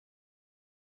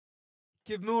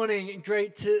Good morning, and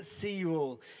great to see you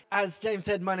all. As James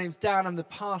said, my name's Dan. I'm the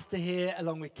pastor here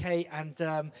along with Kate,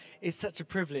 and it's such a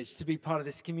privilege to be part of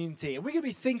this community. And we're going to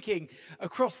be thinking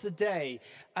across the day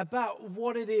about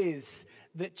what it is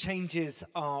that changes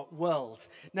our world.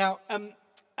 Now,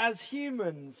 as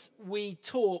humans, we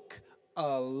talk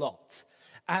a lot.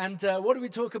 And what do we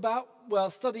talk about? Well,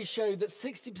 studies show that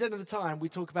 60% of the time we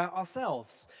talk about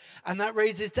ourselves. And that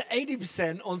raises to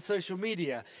 80% on social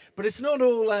media. But it's not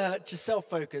all just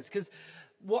self-focused, because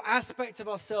what aspect of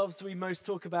ourselves do we most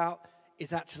talk about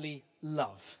is actually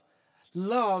love.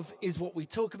 Love is what we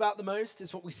talk about the most,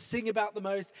 it's what we sing about the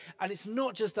most, and it's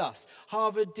not just us.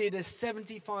 Harvard did a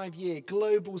 75-year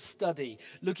global study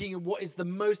looking at what is the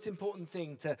most important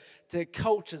thing to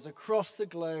cultures across the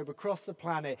globe, across the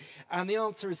planet, and the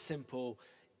answer is simple: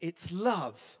 it's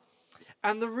love.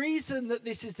 And the reason that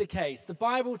this is the case, the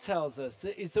Bible tells us,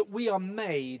 is that we are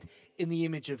made in the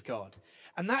image of God.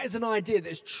 And that is an idea that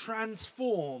has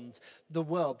transformed the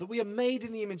world, that we are made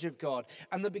in the image of God,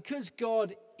 and that because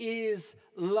God is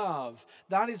love,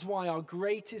 that is why our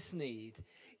greatest need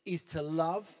is to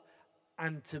love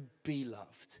and to be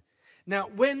loved. Now,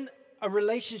 when a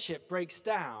relationship breaks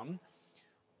down,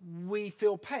 we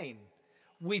feel pain,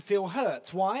 we feel hurt.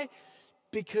 Why?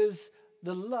 Because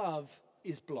the love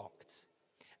is blocked.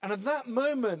 And at that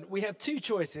moment, we have two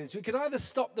choices. We could either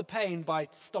stop the pain by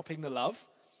stopping the love,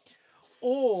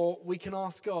 or we can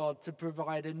ask God to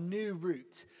provide a new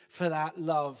route for that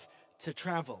love to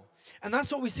travel. And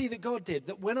that's what we see that God did,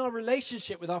 that when our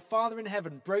relationship with our Father in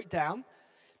heaven broke down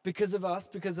because of us,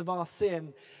 because of our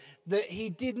sin, that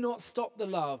he did not stop the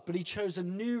love, but he chose a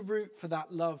new route for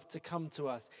that love to come to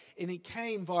us. And it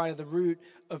came via the route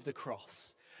of the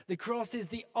cross. The cross is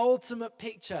the ultimate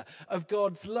picture of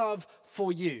God's love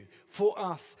for you, for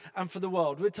us, and for the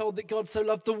world. We're told that God so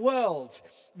loved the world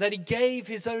that he gave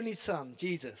his only son,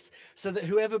 Jesus, so that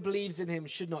whoever believes in him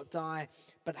should not die,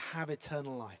 but have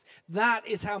eternal life. That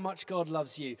is how much God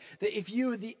loves you. That if you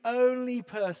were the only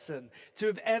person to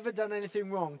have ever done anything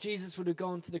wrong, Jesus would have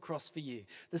gone to the cross for you.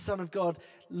 The Son of God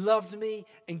loved me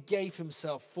and gave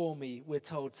himself for me, we're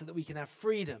told, so that we can have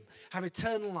freedom, have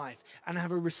eternal life, and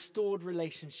have a restored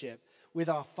relationship with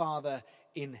our Father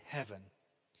in heaven.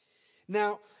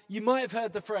 Now, you might have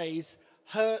heard the phrase,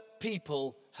 hurt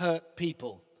people hurt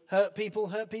people. Hurt people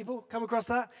hurt people. Come across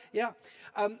that? Yeah.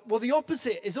 Well, the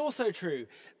opposite is also true.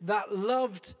 That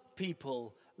loved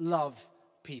people love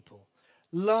people.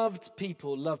 Loved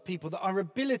people love people. That our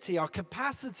ability, our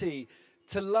capacity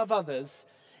to love others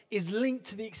is linked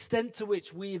to the extent to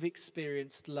which we have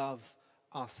experienced love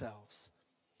ourselves.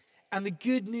 And the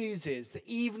good news is that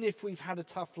even if we've had a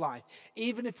tough life,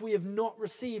 even if we have not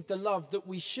received the love that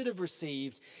we should have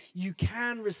received, you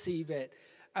can receive it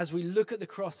as we look at the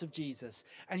cross of Jesus.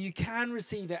 And you can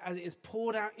receive it as it is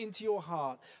poured out into your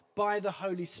heart by the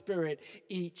Holy Spirit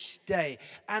each day.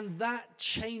 And that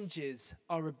changes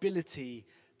our ability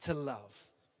to love.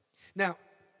 Now,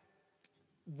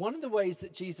 one of the ways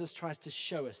that Jesus tries to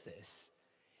show us this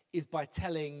is by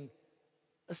telling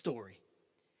a story.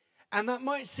 And that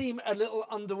might seem a little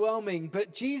underwhelming,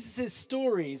 but Jesus'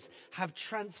 stories have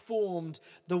transformed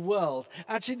the world.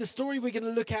 Actually, the story we're going to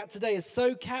look at today has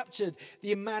so captured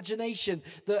the imagination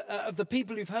of the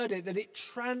people who've heard it that it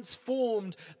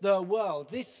transformed the world.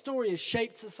 This story has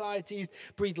shaped societies,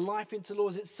 breathed life into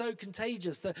laws. It's so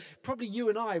contagious that probably you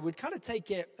and I would kind of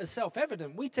take it as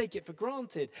self-evident. We take it for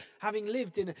granted, having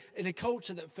lived in a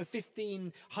culture that for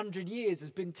 1,500 years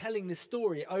has been telling this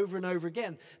story over and over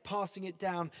again, passing it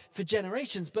down for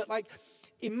generations. But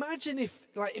imagine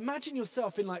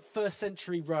yourself in first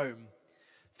century Rome,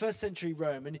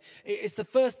 and it's the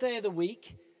first day of the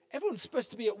week. Everyone's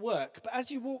supposed to be at work, but as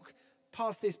you walk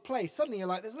past this place, suddenly you're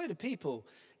like, there's a load of people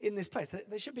in this place.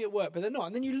 They should be at work, but they're not.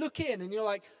 And then you look in and you're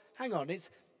like, hang on,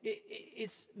 it's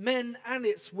men and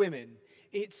it's women.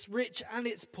 It's rich and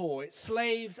it's poor. It's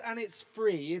slaves and it's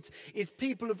free. It's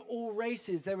people of all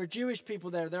races. There are Jewish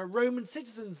people there. There are Roman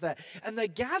citizens there. And they're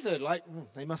gathered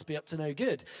they must be up to no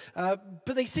good.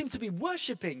 But they seem to be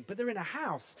worshipping. But they're in a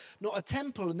house, not a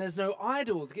temple, and there's no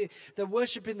idol. They're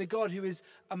worshipping the God who is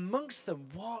amongst them.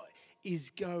 What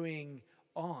is going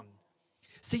on?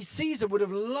 See, Caesar would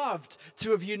have loved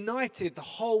to have united the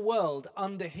whole world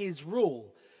under his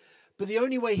rule. But the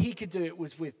only way he could do it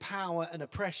was with power and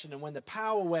oppression. And when the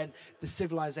power went, the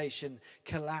civilization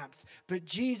collapsed. But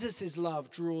Jesus' love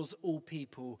draws all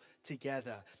people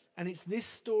together. And it's this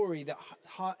story that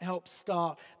helps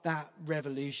start that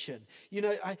revolution. You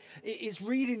know, it's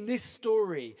reading this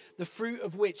story, the fruit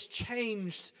of which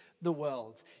changed the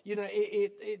world. You know,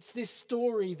 it's this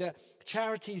story that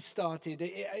charities started.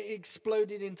 It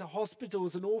exploded into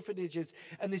hospitals and orphanages,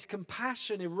 and this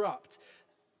compassion erupt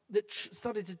that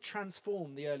started to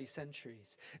transform the early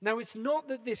centuries. Now, it's not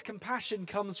that this compassion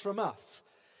comes from us.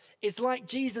 It's like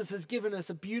Jesus has given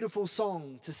us a beautiful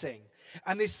song to sing.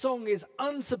 And this song is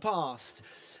unsurpassed.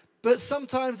 But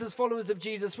sometimes as followers of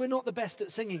Jesus, we're not the best at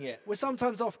singing it. We're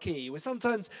sometimes off key. We're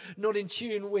sometimes not in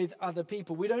tune with other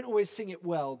people. We don't always sing it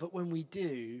well. But when we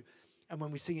do, and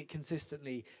when we sing it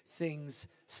consistently, things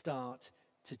start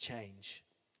to change.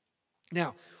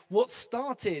 Now, what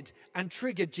started and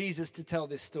triggered Jesus to tell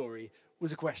this story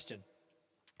was a question.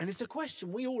 And it's a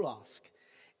question we all ask.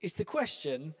 It's the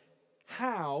question,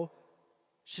 how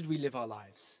should we live our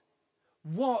lives?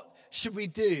 What should we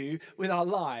do with our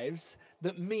lives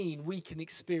that mean we can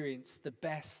experience the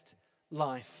best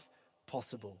life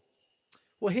possible?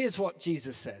 Well, here's what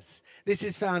Jesus says. This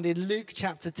is found in Luke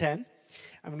chapter 10, and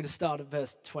we're going to start at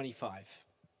verse 25.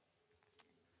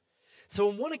 So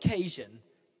on one occasion,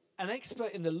 an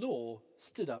expert in the law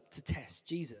stood up to test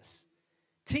Jesus.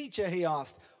 "Teacher," he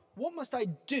asked, "what must I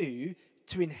do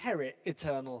to inherit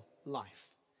eternal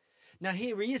life?" Now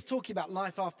here he is talking about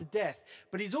life after death,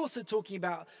 but he's also talking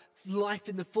about life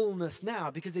in the fullness now,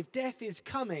 because if death is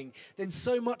coming, then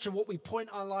so much of what we point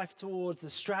our life towards, the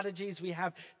strategies we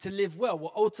have to live well,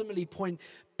 will ultimately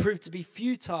prove to be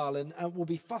futile and will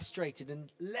be frustrated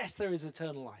unless there is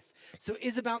eternal life. So it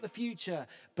is about the future,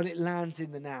 but it lands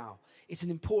in the now. It's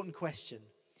an important question.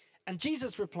 And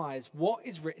Jesus replies, "What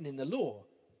is written in the law?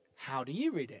 How do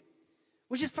you read it?"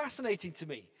 Which is fascinating to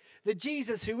me, that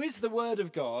Jesus, who is the Word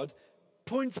of God,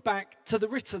 points back to the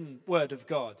written word of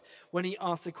God when he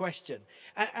asks a question.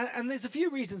 And there's a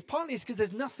few reasons. Partly it's because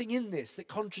there's nothing in this that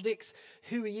contradicts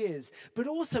who he is. But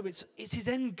also it's his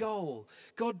end goal.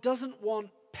 God doesn't want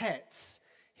pets.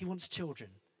 He wants children.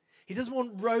 He doesn't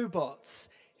want robots.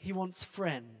 He wants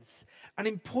friends. And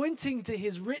in pointing to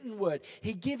his written word,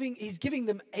 he's giving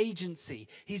them agency.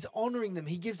 He's honoring them.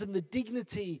 He gives them the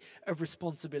dignity of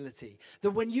responsibility. That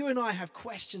when you and I have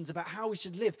questions about how we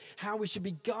should live, how we should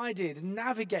be guided and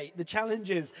navigate the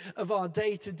challenges of our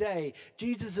day to day,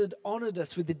 Jesus had honored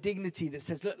us with the dignity that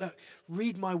says, look,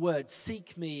 read my word,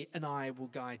 seek me, and I will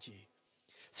guide you.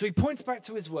 So he points back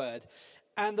to his word,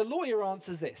 and the lawyer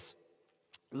answers this.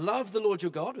 "Love the Lord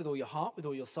your God with all your heart, with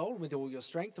all your soul, with all your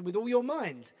strength, and with all your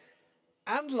mind.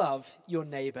 And love your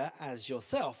neighbor as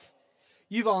yourself."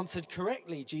 "You've answered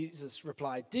correctly," Jesus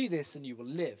replied. "Do this and you will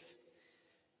live."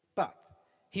 But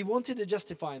he wanted to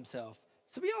justify himself.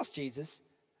 So he asked Jesus,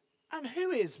 "And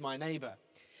who is my neighbor?"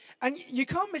 And you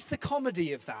can't miss the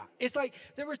comedy of that. It's like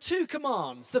there are two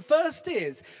commands. The first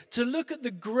is to look at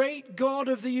the great God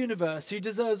of the universe who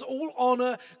deserves all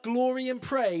honor, glory, and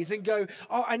praise and go,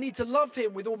 "Oh, I need to love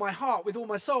him with all my heart, with all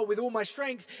my soul, with all my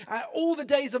strength, all the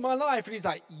days of my life." And he's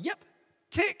like, "Yep,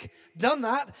 tick, done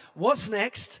that. What's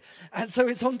next?" And so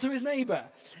it's on to his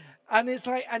neighbor. And it's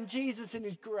like, and Jesus in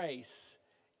his grace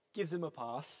gives him a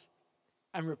pass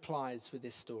and replies with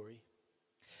this story.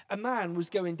 A man was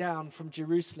going down from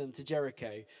Jerusalem to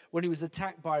Jericho when he was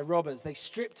attacked by robbers. They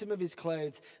stripped him of his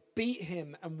clothes, beat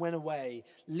him, and went away,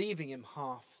 leaving him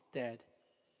half dead.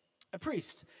 A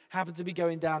priest happened to be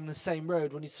going down the same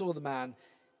road. When he saw the man,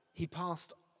 he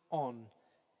passed on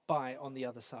the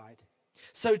other side.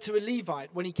 So to a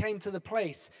Levite, when he came to the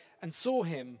place and saw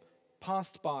him,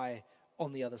 passed by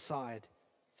on the other side.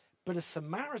 But a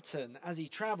Samaritan, as he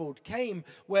traveled, came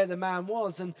where the man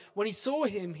was, and when he saw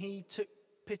him, he took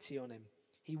pity on him.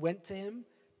 He went to him,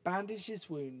 bandaged his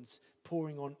wounds,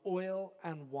 pouring on oil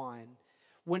and wine.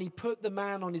 When he put the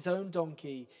man on his own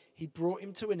donkey, he brought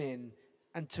him to an inn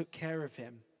and took care of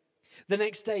him. The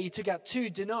next day he took out 2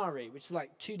 denarii, which is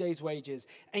like 2 days' wages,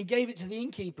 and gave it to the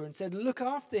innkeeper and said, "Look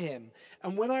after him,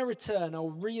 and when I return, I'll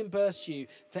reimburse you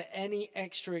for any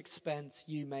extra expense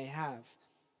you may have."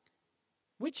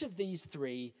 Which of these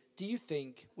 3 do you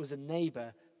think was a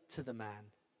neighbor to the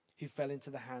man who fell into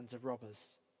the hands of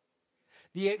robbers?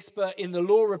 The expert in the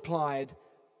law replied,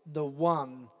 "The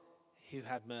one who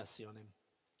had mercy on him."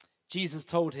 Jesus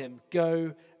told him,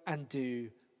 "Go and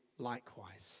do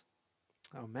likewise."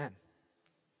 Amen.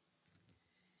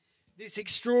 This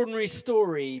extraordinary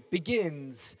story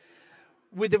begins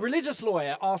with a religious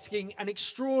lawyer asking an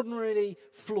extraordinarily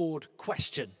flawed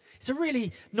question. It's a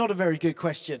really not a very good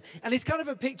question. And it's kind of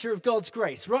a picture of God's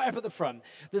grace right up at the front,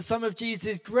 that some of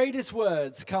Jesus' greatest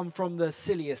words come from the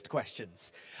silliest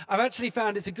questions. I've actually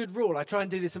found it's a good rule. I try and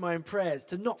do this in my own prayers,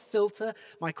 to not filter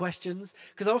my questions,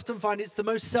 because I often find it's the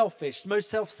most selfish,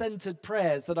 most self-centered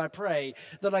prayers that I pray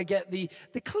that I get the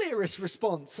clearest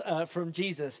response from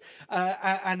Jesus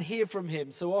and hear from him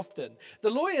so often.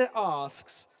 The lawyer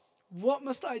asks, what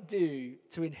must I do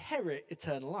to inherit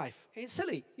eternal life? It's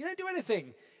silly. You don't do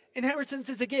anything. Inheritance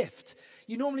is a gift.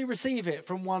 You normally receive it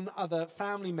from one other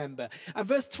family member. And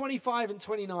verse 25 and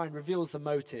 29 reveals the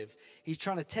motive. He's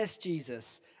trying to test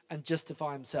Jesus and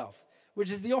justify himself, which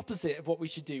is the opposite of what we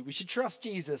should do. We should trust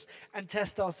Jesus and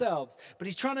test ourselves. But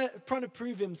he's trying to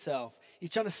prove himself.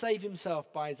 He's trying to save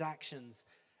himself by his actions.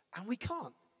 And we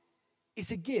can't.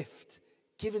 It's a gift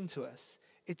given to us.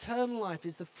 Eternal life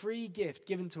is the free gift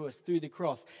given to us through the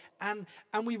cross. And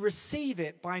we receive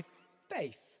it by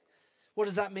faith. What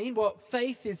does that mean? Well,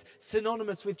 faith is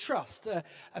synonymous with trust.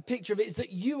 A picture of it is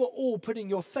that you are all putting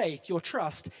your faith, your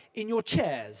trust, in your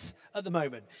chairs at the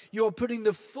moment. You're putting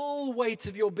the full weight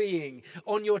of your being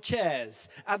on your chairs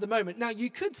at the moment. Now, you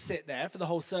could sit there for the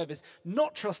whole service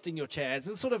not trusting your chairs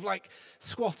and sort of like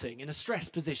squatting in a stress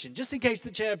position, just in case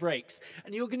the chair breaks.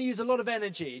 And you're going to use a lot of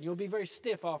energy and you'll be very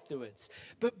stiff afterwards.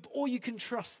 Or you can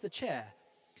trust the chair.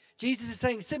 Jesus is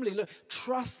saying similarly, look,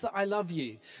 trust that I love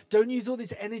you. Don't use all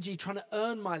this energy trying to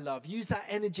earn my love. Use that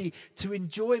energy to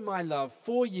enjoy my love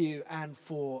for you and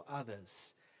for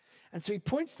others. And so he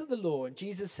points to the law and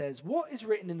Jesus says, what is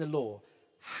written in the law?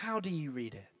 How do you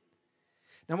read it?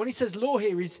 Now, when he says law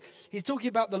here, he's talking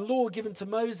about the law given to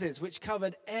Moses, which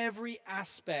covered every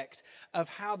aspect of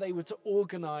how they were to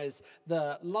organize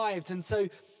their lives. And so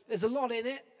there's a lot in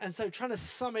it. And so trying to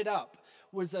sum it up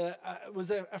was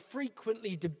a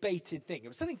frequently debated thing. It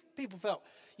was something people felt,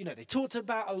 they talked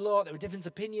about a lot. There were different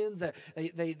opinions.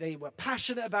 They were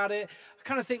passionate about it. I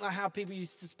kind of think like how people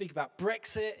used to speak about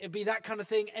Brexit. It'd be that kind of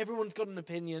thing. Everyone's got an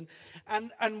opinion.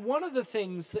 And one of the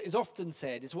things that is often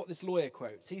said is what this lawyer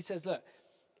quotes. He says, look,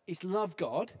 it's love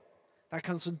God. That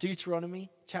comes from Deuteronomy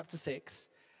chapter 6.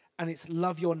 And it's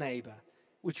love your neighbor,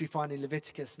 which we find in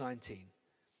Leviticus 19.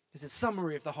 It's a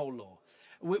summary of the whole law.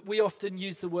 We often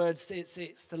use the words,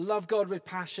 it's to love God with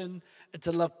passion and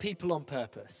to love people on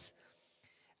purpose.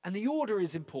 And the order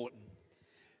is important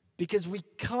because we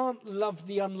can't love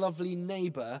the unlovely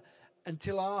neighbor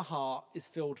until our heart is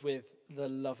filled with the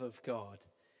love of God.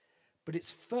 But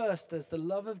it's first as the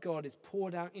love of God is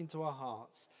poured out into our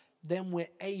hearts, then we're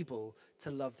able to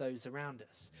love those around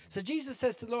us. So Jesus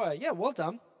says to the lawyer, yeah, well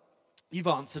done. You've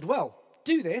answered well.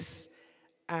 Do this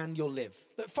and you'll live.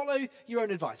 Look, follow your own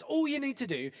advice. All you need to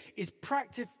do is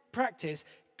practice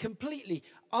completely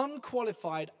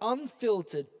unqualified,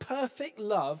 unfiltered, perfect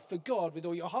love for God with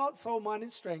all your heart, soul, mind,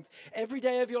 and strength every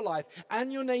day of your life,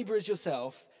 and your neighbor as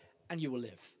yourself, and you will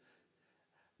live.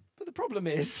 But the problem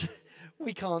is,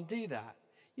 we can't do that.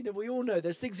 We all know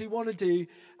there's things we want to do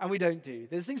and we don't do.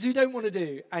 There's things we don't want to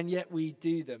do and yet we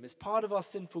do them. It's part of our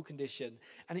sinful condition.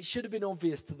 And it should have been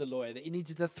obvious to the lawyer that he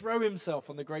needed to throw himself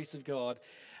on the grace of God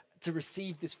to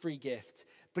receive this free gift.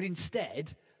 But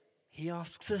instead, he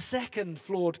asks a second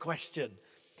flawed question.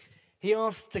 He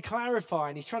asks to clarify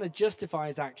and he's trying to justify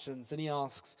his actions. And he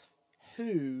asks,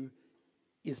 who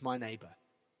is my neighbor?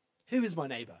 Who is my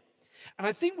neighbor? And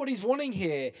I think what he's wanting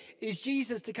here is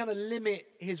Jesus to kind of limit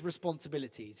his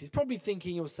responsibilities. He's probably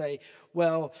thinking he'll say,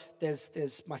 well,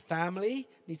 there's my family,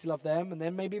 need to love them, and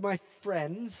then maybe my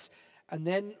friends, and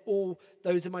then all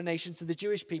those in my nation, so the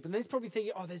Jewish people. And then he's probably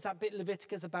thinking, there's that bit in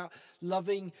Leviticus about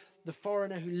loving the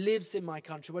foreigner who lives in my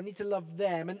country. Well, I need to love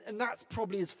them, and that's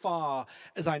probably as far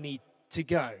as I need to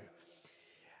go.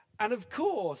 And of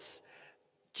course,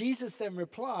 Jesus then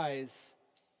replies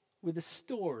with a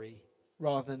story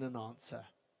rather than an answer.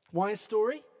 Why a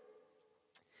story?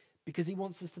 Because he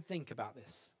wants us to think about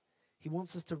this. He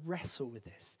wants us to wrestle with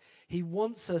this. He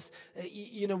wants us,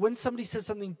 when somebody says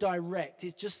something direct,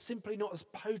 it's just simply not as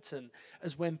potent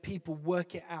as when people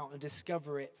work it out and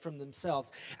discover it from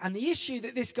themselves. And the issue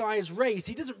that this guy has raised,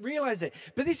 he doesn't realize it,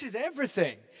 but this is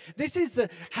everything. This is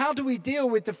how do we deal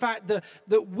with the fact that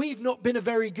we've not been a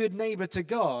very good neighbor to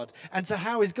God? And so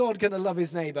how is God going to love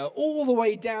his neighbor? All the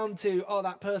way down to,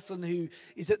 that person who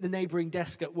is at the neighboring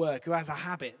desk at work, who has a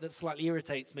habit that slightly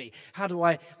irritates me. How do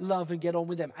I love and get on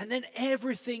with them? And then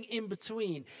everything in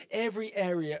between, every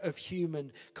area of human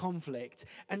conflict.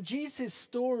 And Jesus'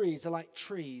 stories are like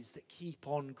trees that keep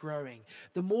on growing.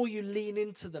 The more you lean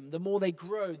into them, the more they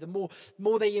grow, the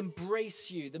more they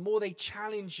embrace you, the more they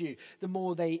challenge you, the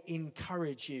more they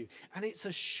encourage you. And it's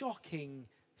a shocking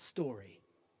story.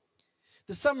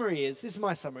 The summary is, this is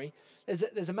my summary,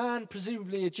 There's a man,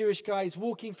 presumably a Jewish guy, he's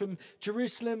walking from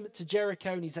Jerusalem to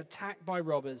Jericho, and he's attacked by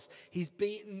robbers. He's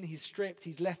beaten, he's stripped,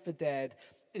 he's left for dead,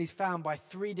 and he's found by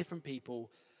 3 different people,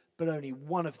 but only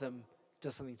one of them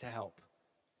does something to help.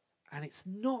 And it's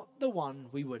not the one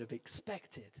we would have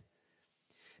expected.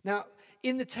 Now,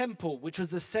 in the temple, which was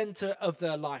the center of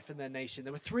their life and their nation,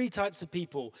 there were 3 types of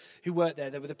people who worked there.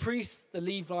 There were the priests, the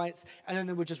Levites, and then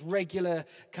there were just regular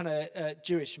kind of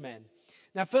Jewish men.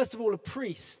 Now, first of all, a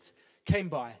priest came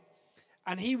by,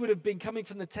 and he would have been coming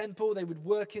from the temple. They would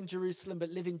work in Jerusalem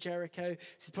but live in Jericho. So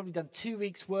he's probably done 2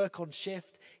 weeks' work on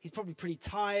shift. He's probably pretty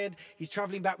tired. He's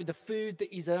traveling back with the food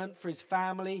that he's earned for his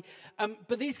family.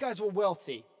 But these guys were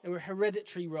wealthy. They were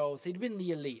hereditary roles. He'd been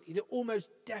the elite. He'd almost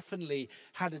definitely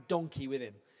had a donkey with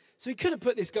him. So he could have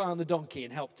put this guy on the donkey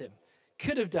and helped him.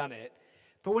 Could have done it.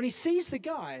 But when he sees the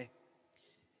guy,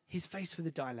 he's faced with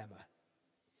a dilemma.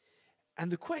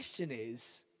 And the question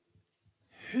is,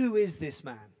 who is this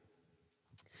man?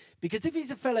 Because if he's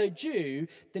a fellow Jew,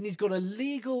 then he's got a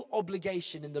legal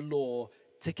obligation in the law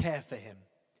to care for him.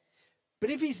 But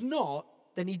if he's not,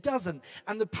 then he doesn't.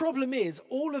 And the problem is,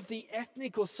 all of the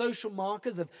ethnic or social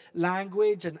markers of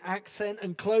language and accent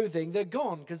and clothing, they're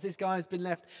gone because this guy has been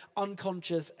left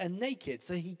unconscious and naked,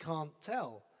 so he can't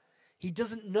tell. He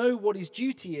doesn't know what his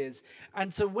duty is.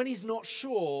 And so when he's not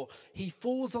sure, he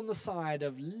falls on the side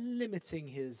of limiting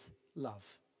his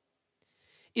love.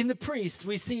 In the priest,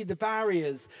 we see the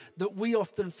barriers that we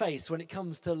often face when it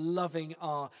comes to loving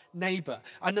our neighbor.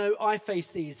 I know I face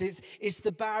these. It's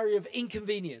the barrier of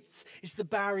inconvenience. It's the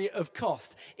barrier of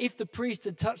cost. If the priest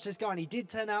had touched this guy and he did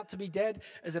turn out to be dead,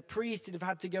 as a priest, he'd have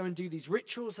had to go and do these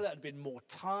rituals, so that would have been more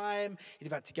time. He'd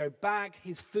have had to go back.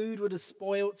 His food would have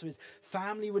spoiled, so his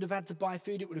family would have had to buy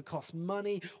food. It would have cost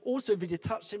money. Also, if he'd have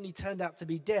touched him and he turned out to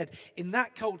be dead, in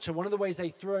that culture, one of the ways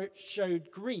they showed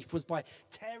grief was by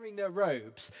tearing their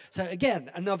robes. So again,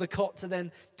 another cost to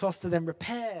then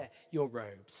repair your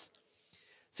robes.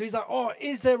 So he's like,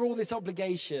 is there all this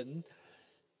obligation?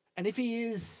 And if he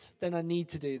is, then I need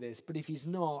to do this. But if he's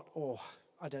not,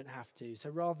 I don't have to. So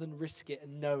rather than risk it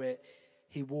and know it,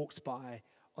 he walks by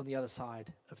on the other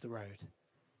side of the road.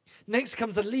 Next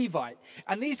comes a Levite.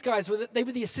 And these guys were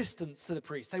the assistants to the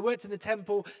priest. They worked in the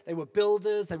temple. They were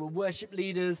builders. They were worship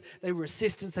leaders. They were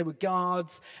assistants. They were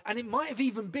guards. And it might have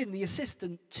even been the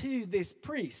assistant to this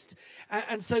priest.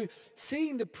 And so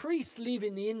seeing the priest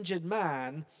leaving the injured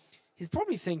man, he's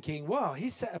probably thinking, wow,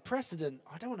 he's set a precedent.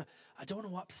 I don't want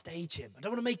to upstage him. I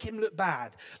don't want to make him look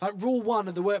bad. Like rule 1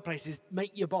 of the workplace is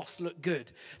make your boss look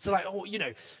good. So like,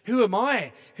 who am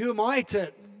I? Who am I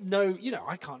to know,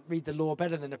 I can't read the law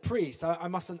better than a priest. I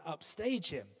mustn't upstage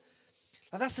him.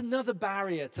 Now, that's another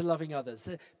barrier to loving others,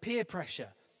 the peer pressure.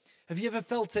 Have you ever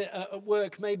felt it at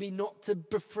work, maybe not to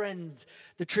befriend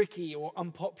the tricky or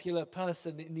unpopular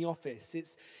person in the office?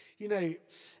 It's,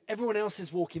 everyone else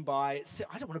is walking by.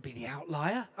 I don't want to be the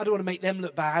outlier. I don't want to make them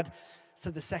look bad.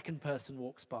 So the second person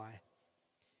walks by.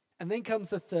 And then comes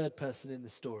the third person in the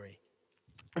story.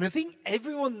 And I think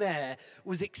everyone there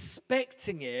was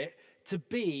expecting it to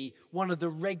be one of the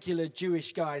regular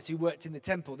Jewish guys who worked in the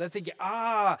temple. They're thinking,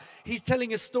 he's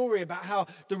telling a story about how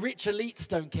the rich elites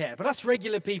don't care. But us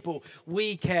regular people,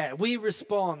 we care. We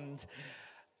respond.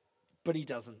 But he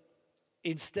doesn't.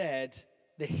 Instead,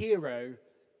 the hero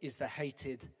is the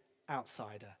hated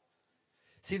outsider.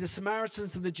 See, the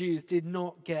Samaritans and the Jews did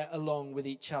not get along with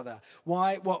each other.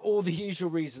 Why? Well, all the usual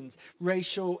reasons.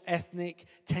 Racial, ethnic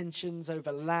tensions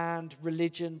over land,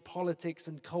 religion, politics,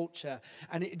 and culture.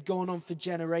 And it had gone on for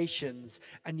generations.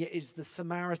 And yet it's the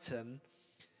Samaritan,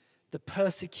 the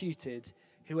persecuted,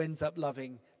 who ends up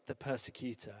loving the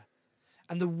persecutor.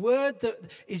 And the word that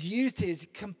is used here is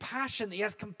compassion. He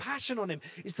has compassion on him.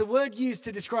 It's the word used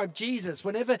to describe Jesus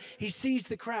whenever he sees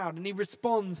the crowd and he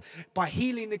responds by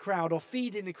healing the crowd or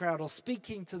feeding the crowd or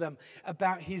speaking to them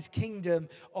about his kingdom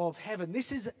of heaven.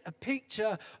 This is a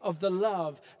picture of the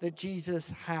love that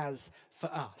Jesus has for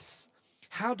us.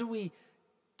 How do we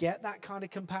get that kind of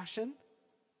compassion?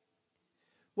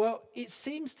 Well, it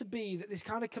seems to be that this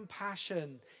kind of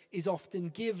compassion is often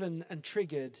given and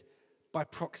triggered by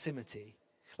proximity.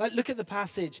 Like, look at the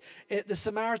passage. The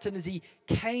Samaritan, as he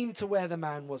came to where the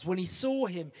man was, when he saw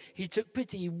him, he took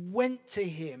pity. He went to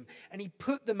him and he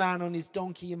put the man on his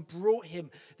donkey and brought him.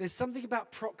 There's something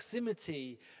about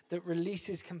proximity that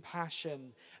releases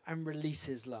compassion and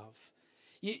releases love.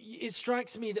 It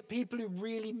strikes me that people who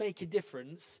really make a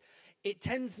difference, it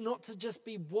tends not to just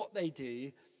be what they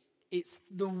do, it's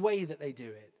the way that they do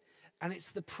it. And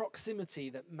it's the proximity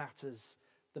that matters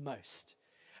the most.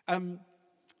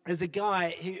 There's a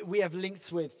guy who we have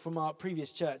links with from our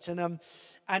previous church, and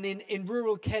in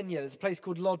rural Kenya, there's a place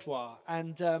called Lodwar,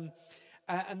 and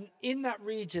And in that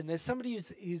region, there's somebody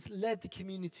who's led the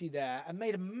community there and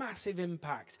made a massive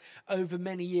impact over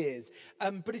many years.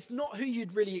 But it's not who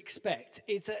you'd really expect.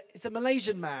 It's a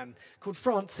Malaysian man called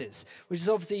Francis, which is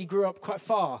obviously he grew up quite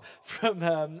far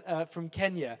from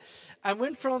Kenya. And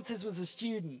when Francis was a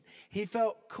student, he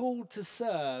felt called to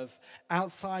serve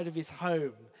outside of his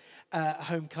home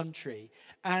country.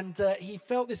 And he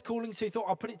felt this calling, so he thought,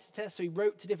 I'll put it to test. So he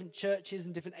wrote to different churches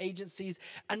and different agencies,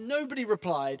 and nobody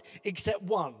replied except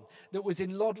one that was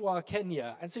in Lodwar,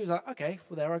 Kenya. And so he was like, okay,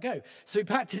 well, there I go. So he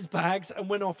packed his bags and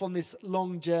went off on this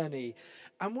long journey.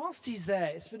 And whilst he's there,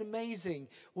 it's been amazing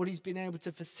what he's been able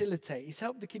to facilitate. He's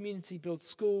helped the community build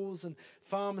schools and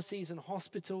pharmacies and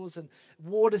hospitals and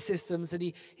water systems. And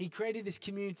he created this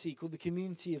community called the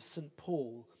Community of St.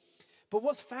 Paul. But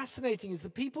what's fascinating is the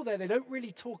people there, they don't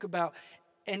really talk about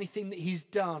anything that he's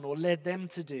done or led them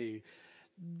to do.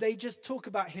 They just talk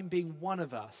about him being one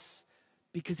of us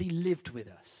because he lived with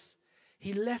us.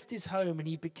 He left his home and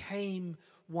he became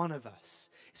one of us.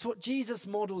 It's what Jesus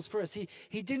models for us.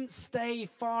 He didn't stay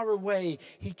far away.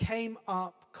 He came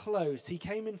up close. He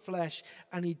came in flesh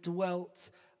and he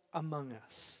dwelt among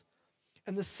us.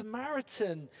 And the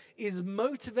Samaritan is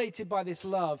motivated by this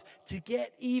love to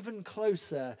get even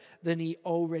closer than he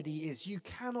already is. You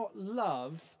cannot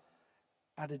love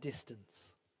at a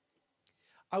distance.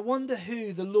 I wonder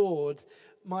who the Lord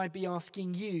might be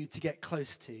asking you to get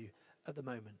close to at the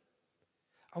moment.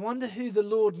 I wonder who the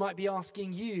Lord might be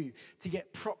asking you to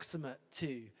get proximate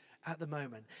to at the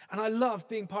moment. And I love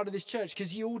being part of this church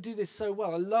because you all do this so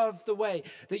well. I love the way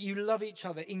that you love each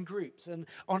other in groups and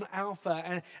on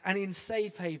Alpha and in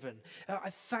Safe Haven.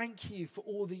 I thank you for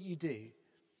all that you do.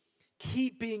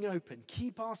 Keep being open.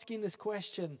 Keep asking this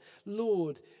question,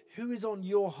 Lord, who is on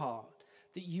your heart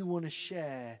that you want to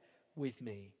share with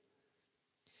me?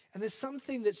 And there's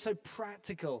something that's so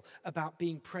practical about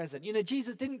being present. You know,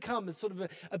 Jesus didn't come as sort of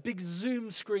a big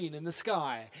Zoom screen in the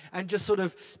sky and just sort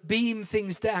of beam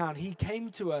things down. He came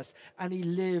to us and he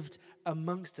lived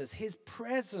amongst us. His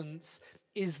presence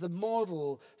is the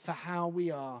model for how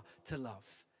we are to love.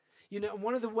 You know,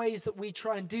 one of the ways that we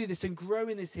try and do this and grow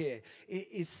in this here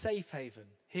is Safe Haven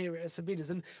here at Sabinas.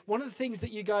 And one of the things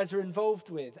that you guys are involved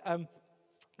with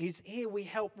is here we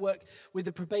help work with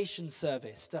the probation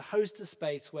service to host a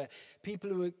space where people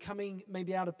who are coming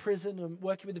maybe out of prison and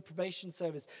working with the probation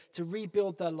service to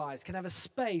rebuild their lives can have a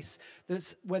space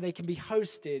that's where they can be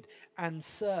hosted and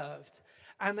served.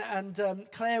 And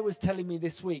Claire was telling me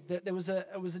this week that there was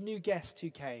a new guest who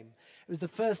came. It was the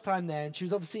first time there, and she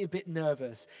was obviously a bit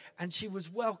nervous. And she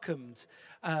was welcomed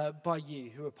by you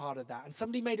who were part of that. And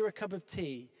somebody made her a cup of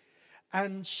tea,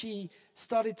 and she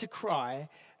started to cry.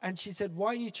 And she said, why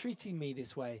are you treating me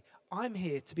this way? I'm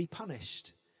here to be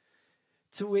punished.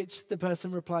 To which the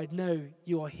person replied, no,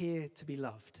 you are here to be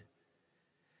loved.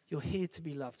 You're here to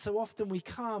be loved. So often we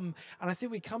come, and I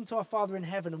think we come to our Father in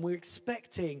heaven, and we're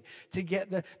expecting to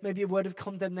get maybe a word of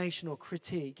condemnation or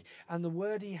critique. And the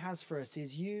word he has for us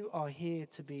is, you are here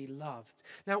to be loved.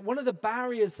 Now, one of the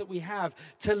barriers that we have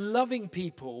to loving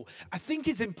people, I think,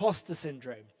 is imposter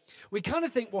syndrome. We kind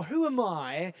of think, well, who am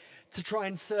I to try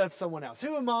and serve someone else?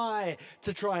 Who am I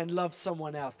to try and love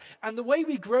someone else? And the way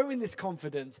we grow in this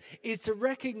confidence is to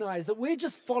recognize that we're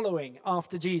just following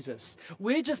after Jesus.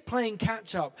 We're just playing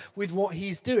catch up with what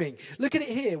he's doing. Look at it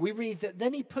here. We read that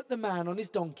then he put the man on his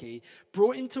donkey,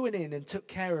 brought him to an inn and took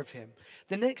care of him.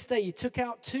 The next day he took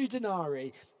out 2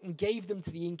 denarii and gave them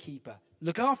to the innkeeper.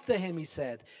 Look after him, he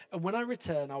said, and when I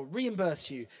return, I'll reimburse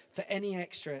you for any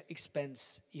extra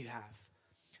expense you have.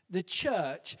 The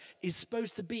church is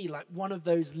supposed to be like one of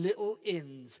those little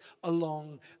inns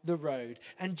along the road.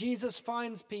 And Jesus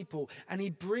finds people and he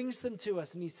brings them to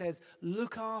us and he says,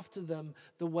 look after them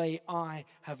the way I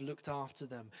have looked after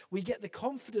them. We get the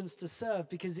confidence to serve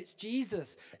because it's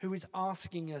Jesus who is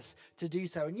asking us to do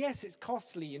so. And yes, it's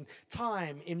costly in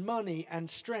time, in money and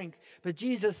strength. But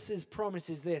Jesus' promise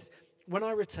is this: when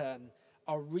I return,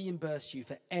 I'll reimburse you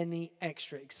for any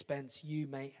extra expense you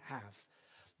may have.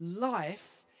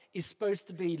 Life is supposed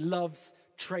to be love's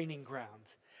training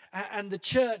ground. And the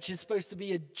church is supposed to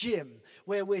be a gym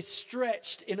where we're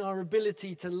stretched in our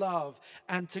ability to love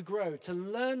and to grow, to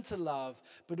learn to love,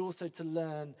 but also to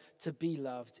learn to be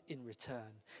loved in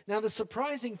return. Now, the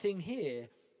surprising thing here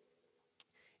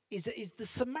is the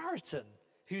Samaritan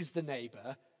who's the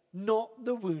neighbor, not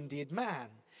the wounded man.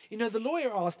 You know, the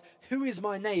lawyer asked, who is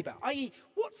my neighbor? I.e.,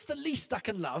 what's the least I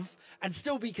can love and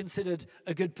still be considered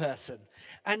a good person?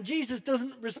 And Jesus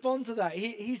doesn't respond to that.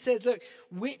 He says, look,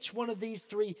 which one of these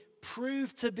 3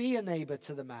 proved to be a neighbor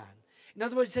to the man? In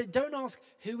other words, he said, don't ask,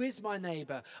 who is my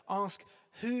neighbor? Ask,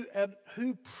 who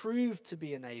proved to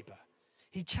be a neighbor?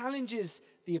 He challenges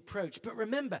the approach. But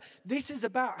remember, this is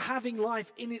about having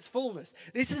life in its fullness.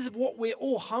 This is what we're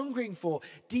all hungering for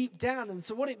deep down. And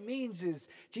so what it means is,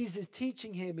 Jesus'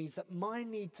 teaching here means that my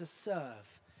need to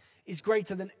serve is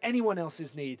greater than anyone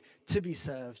else's need to be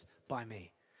served by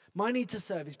me. My need to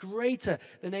serve is greater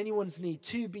than anyone's need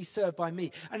to be served by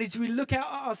me. And as we look out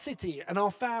at our city and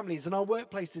our families and our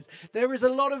workplaces, there is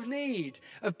a lot of need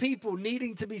of people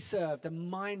needing to be served. And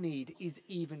my need is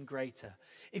even greater.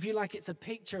 If you like, it's a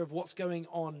picture of what's going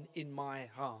on in my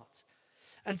heart.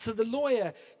 And so the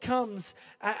lawyer comes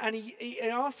and he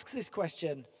asks this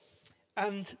question.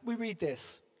 And we read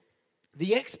this.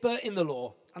 The expert in the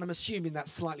law, and I'm assuming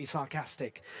that's slightly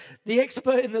sarcastic. The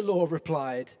expert in the law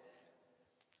replied,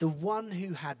 the one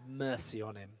who had mercy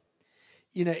on him.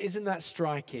 You know, isn't that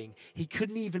striking? He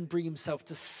couldn't even bring himself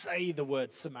to say the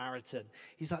word Samaritan.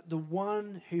 He's like, the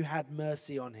one who had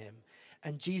mercy on him.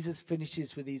 And Jesus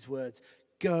finishes with these words,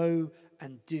 go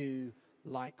and do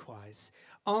likewise.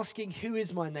 Asking who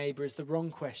is my neighbor is the wrong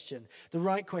question. The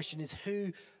right question is,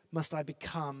 who must I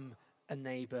become a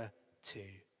neighbor to?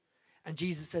 And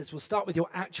Jesus says, we'll start with your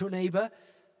actual neighbor,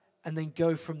 and then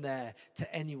go from there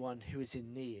to anyone who is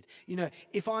in need. You know,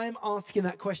 if I am asking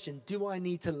that question, do I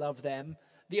need to love them?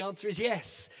 The answer is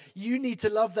yes. You need to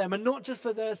love them, and not just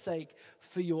for their sake,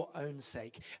 for your own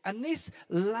sake. And this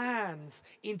lands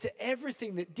into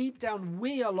everything that deep down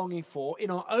we are longing for in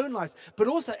our own lives, but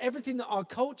also everything that our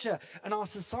culture and our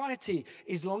society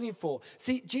is longing for.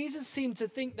 See, Jesus seemed to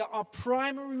think that our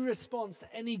primary response to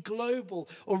any global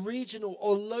or regional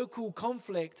or local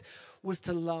conflict was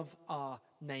to love our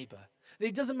neighbor.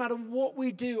 It doesn't matter what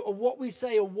we do or what we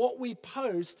say or what we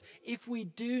post. If we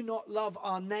do not love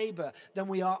our neighbor, then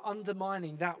we are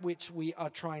undermining that which we are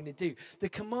trying to do. The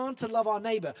command to love our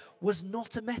neighbor was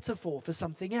not a metaphor for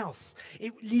something else.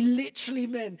 It literally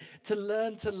meant to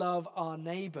learn to love our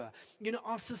neighbor. You know,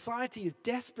 our society is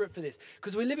desperate for this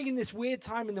because we're living in this weird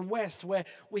time in the West where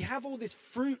we have all this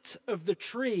fruit of the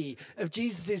tree of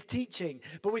Jesus' teaching,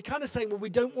 but we're kind of saying, well, we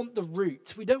don't want the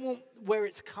root. We don't want where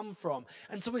it's come from.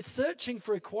 And so we're searching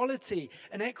for equality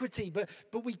and equity, but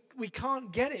we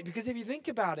can't get it, because if you think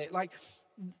about it, like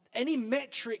any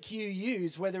metric you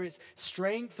use, whether it's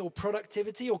strength or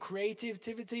productivity or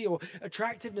creativity or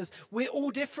attractiveness, we're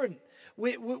all different.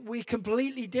 We're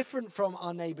completely different from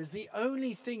our neighbors. The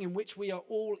only thing in which we are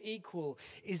all equal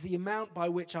is the amount by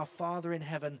which our Father in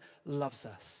heaven loves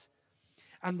us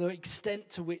and the extent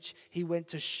to which he went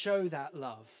to show that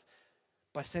love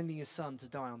by sending his son to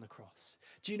die on the cross.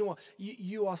 Do you know what?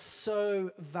 You are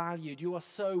so valued. You are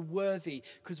so worthy,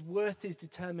 because worth is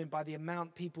determined by the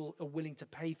amount people are willing to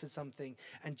pay for something.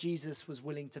 And Jesus was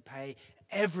willing to pay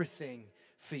everything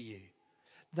for you.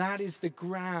 That is the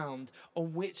ground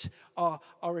on which our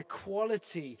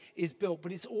equality is built.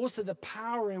 But it's also the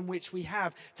power in which we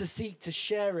have to seek to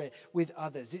share it with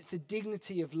others. It's the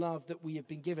dignity of love that we have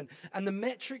been given. And the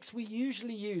metrics we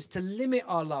usually use to limit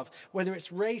our love, whether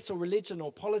it's race or religion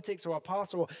or politics or our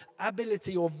past or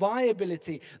ability or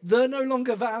viability, they're no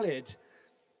longer valid.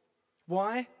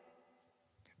 Why?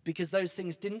 Because those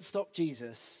things didn't stop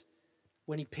Jesus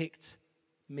when he picked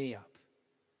me up,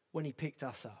 when he picked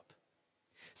us up.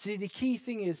 See, the key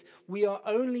thing is we are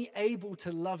only able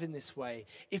to love in this way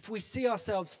if we see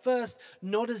ourselves first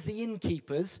not as the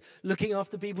innkeepers looking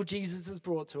after people Jesus has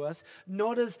brought to us,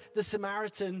 not as the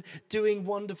Samaritan doing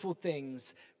wonderful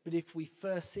things, but if we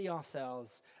first see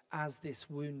ourselves as this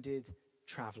wounded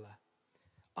traveler.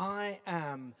 I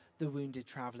am the wounded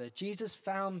traveler. Jesus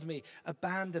found me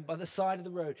abandoned by the side of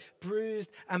the road, bruised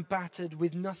and battered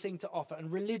with nothing to offer.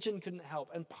 And religion couldn't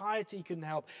help, and piety couldn't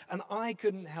help, and I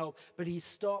couldn't help. But he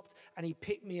stopped and he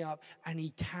picked me up and he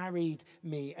carried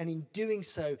me. And in doing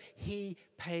so, he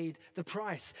paid the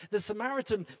price. The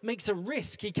Samaritan makes a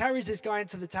risk. He carries this guy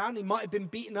into the town. He might have been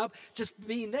beaten up just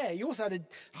being there. He also had a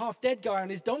half-dead guy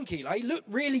on his donkey. Like, he looked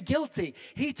really guilty.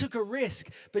 He took a risk,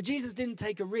 but Jesus didn't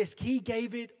take a risk. He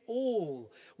gave it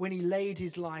all when he laid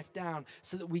his life down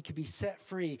so that we could be set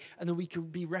free and that we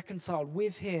could be reconciled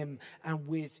with him and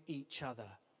with each other.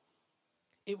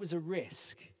 It was a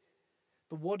risk.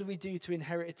 But what do we do to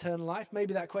inherit eternal life?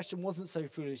 Maybe that question wasn't so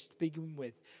foolish to begin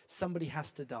with. Somebody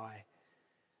has to die.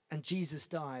 And Jesus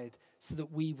died so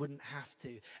that we wouldn't have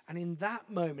to. And in that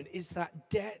moment, it's that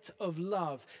debt of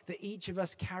love that each of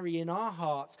us carry in our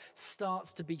hearts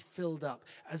starts to be filled up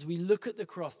as we look at the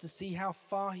cross to see how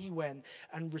far he went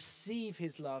and receive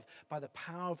his love by the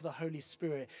power of the Holy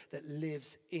Spirit that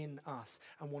lives in us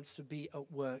and wants to be at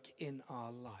work in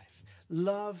our life.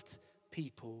 Loved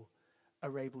people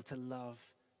are able to love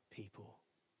people.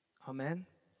 Amen?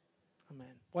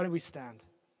 Amen. Why don't we stand?